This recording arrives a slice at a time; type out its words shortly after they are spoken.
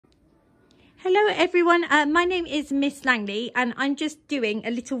Hello everyone, my name is Miss Langley and I'm just doing a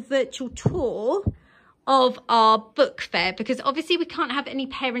little virtual tour of our book fair because obviously we can't have any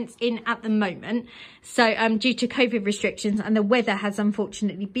parents in at the moment, so due to COVID restrictions, and the weather has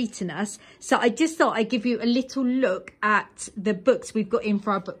unfortunately beaten us. So I just thought I'd give you a little look at the books we've got in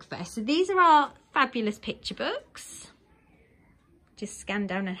for our book fair. So these are our fabulous picture books. Just scan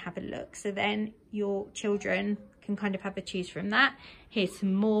down and have a look, so then your children can kind of have a choose from that. Here's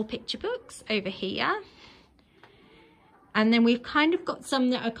some more picture books over here. And then we've kind of got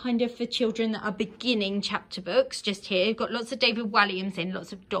some that are kind of for children that are beginning chapter books just here. We've got lots of David Walliams in,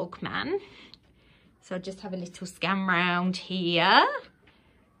 lots of Dogman. So I'll just have a little scan round here.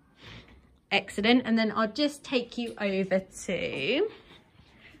 Excellent. And then I'll just take you over to...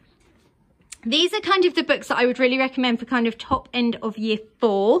 These are kind of the books that I would really recommend for kind of top end of year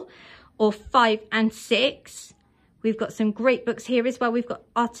 4 or 5 and 6. We've got some great books here as well. We've got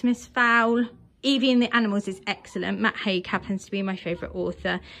Artemis Fowl. Evie and the Animals is excellent. Matt Haig happens to be my favourite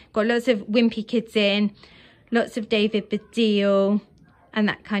author. Got lots of Wimpy Kids in, lots of David Baddiel and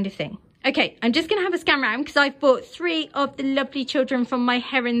that kind of thing. Okay, I'm just going to have a scan round because I've brought 3 of the lovely children from my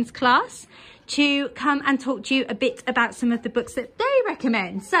Herons class to come and talk to you a bit about some of the books that they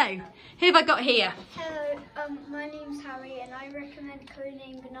recommend. So, who have I got here? Hello, my name's Harry and I recommend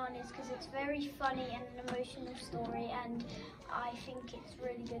Codenamed Bananas because it's very funny and an emotional story, and I think it's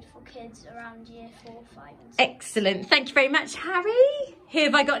really good for kids around year 4, 5 and 6. Excellent, thank you very much, Harry. Who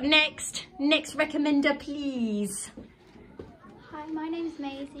have I got next? Next recommender, please. Hi, my name's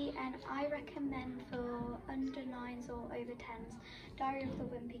Maisie and I recommend for under 9s or over 10s Diary of the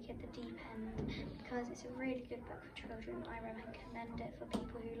Wimpy Kid, The Deep End, because it's a really good book for children. I recommend it for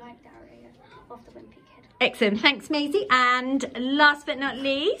people who like Diary of the Wimpy Kid. Excellent, thanks Maisie. And last but not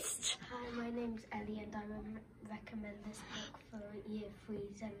least. Hi, my name's Ellie and I recommend this book for year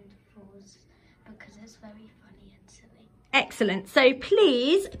 3s and 4s because it's very funny and silly. Excellent. So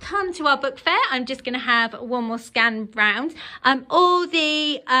please come to our book fair. I'm just going to have one more scan round. All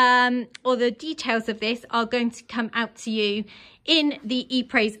the details of this are going to come out to you in the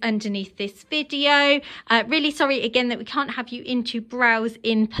e-praise underneath this video. Really sorry again that we can't have you in to browse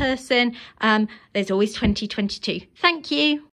in person. There's always 2022. Thank you.